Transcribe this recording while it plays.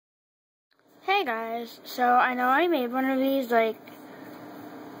Hey guys, so I know I made one of these like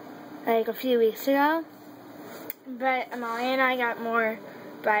a few weeks ago, but Amalia and I got more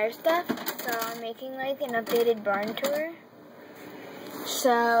buyer stuff, so I'm making like an updated barn tour.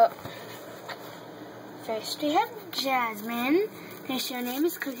 So first we have Jasmine. Her show name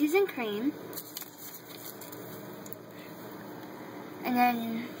is Cookies and Cream. And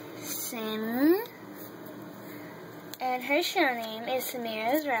then Sammy. And her show name is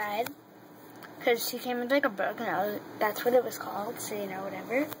Samira's Ride. Because she came with like a book, and that's what it was called, so you know,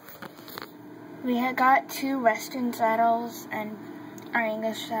 whatever. We had got 2 Western saddles and our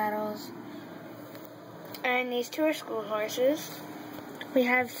English saddles. And these 2 are school horses. We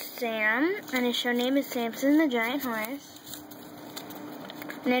have Sam, and his show name is Samson the Giant Horse.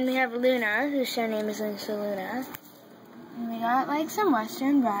 And then we have Luna, whose show name is Lisa Luna. And we got like some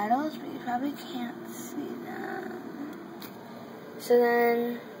Western bridles, but you probably can't see them. So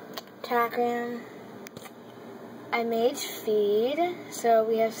then, tack room. I made feed, so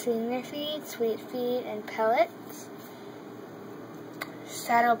we have senior feed, sweet feed, and pellets.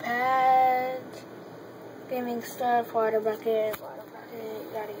 Saddle pads, gaming stuff, water bucket,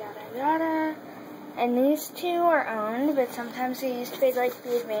 yada yada yada. And these 2 are owned, but sometimes they used to be like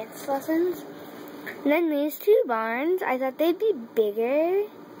the advanced lessons. And then these 2 barns, I thought they'd be bigger,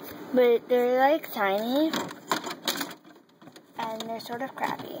 but they're like tiny. And they're sort of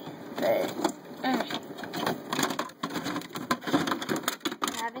crappy, but I'm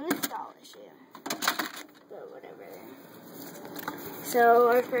having a stall issue, but whatever. So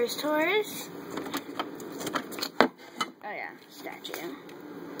our first horse, oh yeah, statue.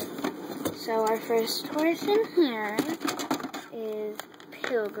 So our first horse in here is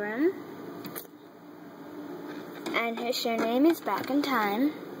Pilgrim, and his show name is Back in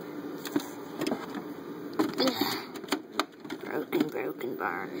Time. Broken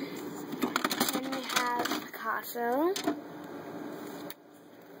barn. Then we have Picasso,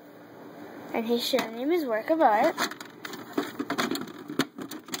 and his show name is Work of Art.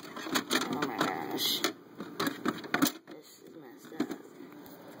 Oh my gosh, this is messed up.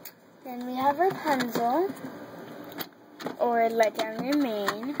 Then we have Rapunzel, or Let Down Your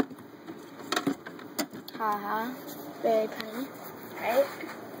Mane. Haha, very funny, right?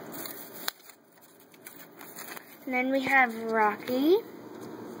 And then we have Rocky,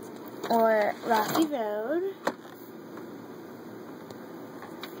 or Rocky Road.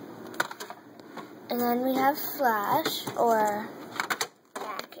 And then we have Flash, or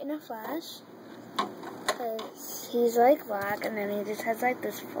Back in a Flash, because he's like black, and then he just has like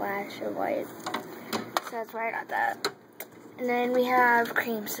this flash of white. So that's why I got that. And then we have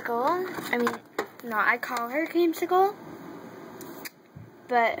Creamsicle. I call her Creamsicle,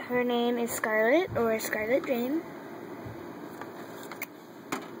 but her name is Scarlet, or Scarlet Dream.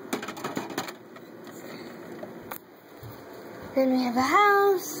 Then we have a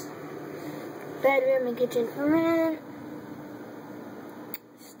house, bedroom and kitchen for rent,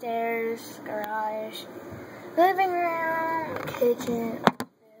 stairs, garage, living room, kitchen,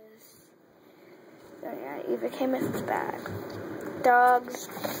 office. So yeah, Eva came with its bag. Dogs,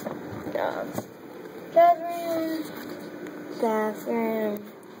 bedroom, bathroom,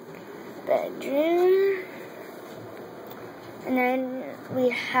 bedroom. And then we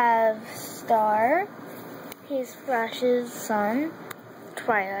have Star. He's Flash's son.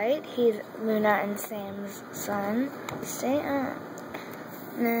 Twilight. He's Luna and Sam's son. Stay up.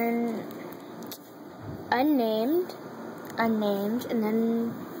 And then Unnamed, and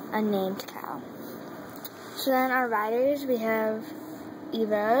then Unnamed Cow. So then our riders, we have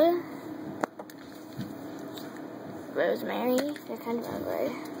Eva, Rosemary, they're kind of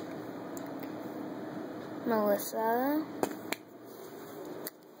ugly, Melissa,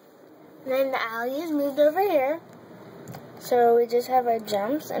 and then Allie has moved over here, so we just have our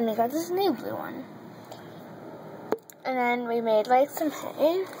jumps, and we got this new blue one. And then we made like some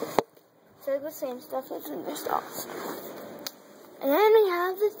hay, so the same stuff that's in their stalls. And then we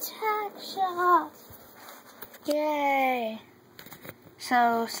have the tack shop. Yay!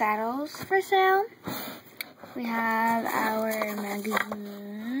 So saddles for sale. We have our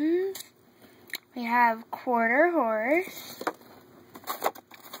magazines. We have Quarter Horse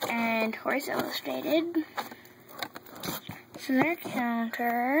and Horse Illustrated. So their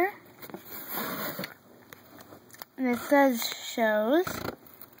counter. And it says shows.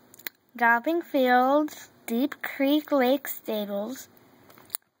 Galloping Fields, Deep Creek Lake Stables,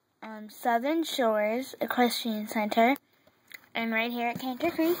 Southern Shores Equestrian Center, and right here at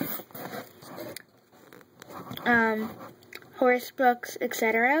Cantor Creek. Horse books,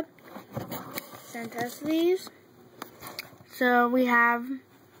 etc. sent us these. So we have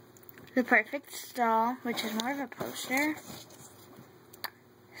The Perfect Stall, which is more of a poster.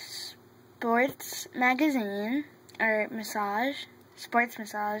 Sports Magazine, or Massage. Sports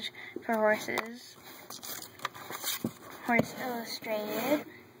Massage for horses. Horse Illustrated,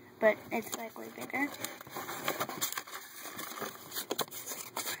 but it's like way bigger.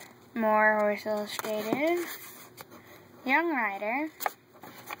 More Horse Illustrated. Young Rider.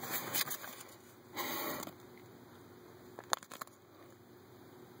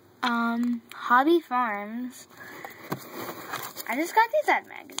 Hobby Farms. I just got these at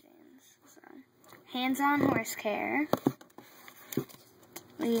magazines. So. Hands-on Horse Care.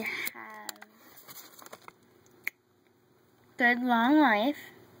 We have Good Long Life.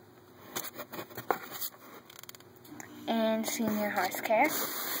 And Senior Horse Care.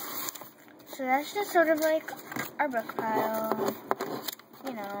 So that's just sort of like our book pile.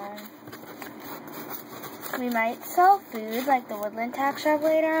 You know. We might sell food like the Woodland Tack Shop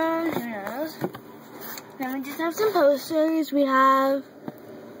later on. Who knows? Then we just have some posters. We have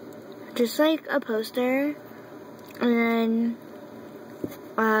just like a poster. And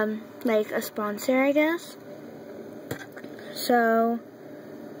then like a sponsor, I guess. So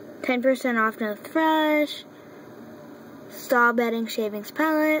 10% off North Fresh. Stall bedding, shavings,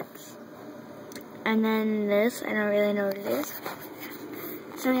 pellets. And then this, I don't really know what it is.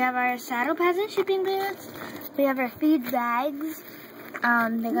 So we have our saddle pads and shipping boots. We have our feed bags.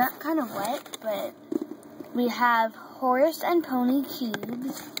 They got kind of wet, but we have horse and pony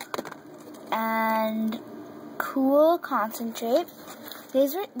cubes. And cool concentrate.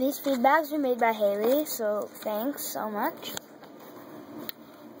 These feed bags were made by Haley, so thanks so much.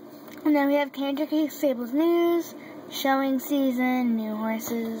 And then we have Canter Creek Stables News, showing season, new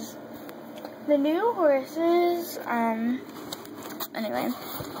horses. The new horses, anyway.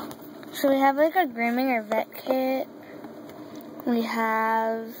 So we have like a grooming or vet kit. We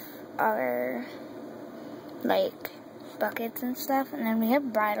have our like buckets and stuff, and then we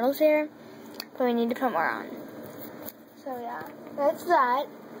have bridles here, but we need to put more on. So yeah, that's that.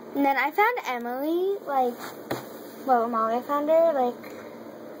 And then I found Emily, Molly found her like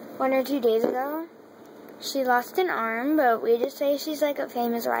 1 or 2 days ago. She lost an arm, but we just say she's like a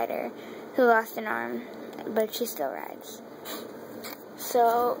famous rider who lost an arm, but she still rides.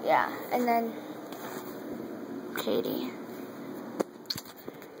 So, yeah, and then Katie.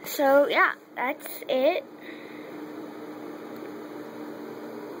 So, yeah, that's it.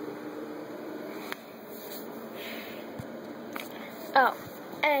 Oh,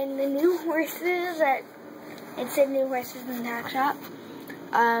 and the new horses that it said new horses in the tack shop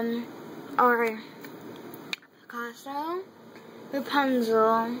are Picasso,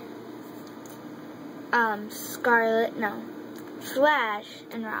 Rapunzel, Slash,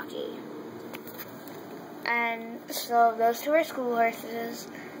 and Rocky. And so those two are school horses.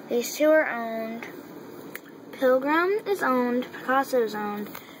 These two are owned. Pilgrim is owned. Picasso is owned.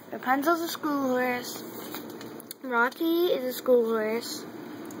 Rapunzel's a school horse. Rocky is a school horse.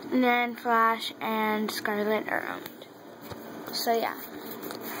 And then Flash and Scarlet are owned. So yeah.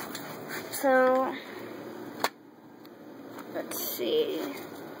 So let's see.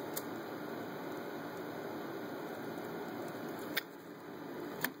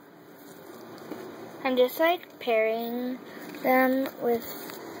 I'm just like pairing them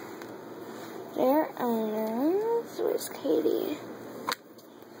with their owners. Where's Katie?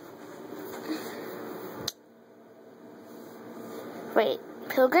 Wait,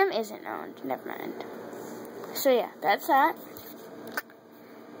 Pilgrim isn't owned. Never mind. So yeah, that's that.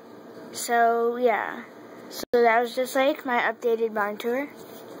 So yeah. So that was just like my updated barn tour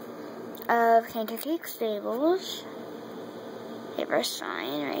of Canter Creek Stables. We have our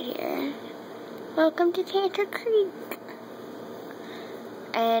sign right here. Welcome to Canter Creek.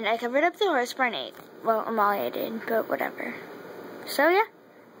 And I covered up the horse barn 8. Well, Amalia did, but whatever. So yeah,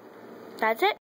 that's it.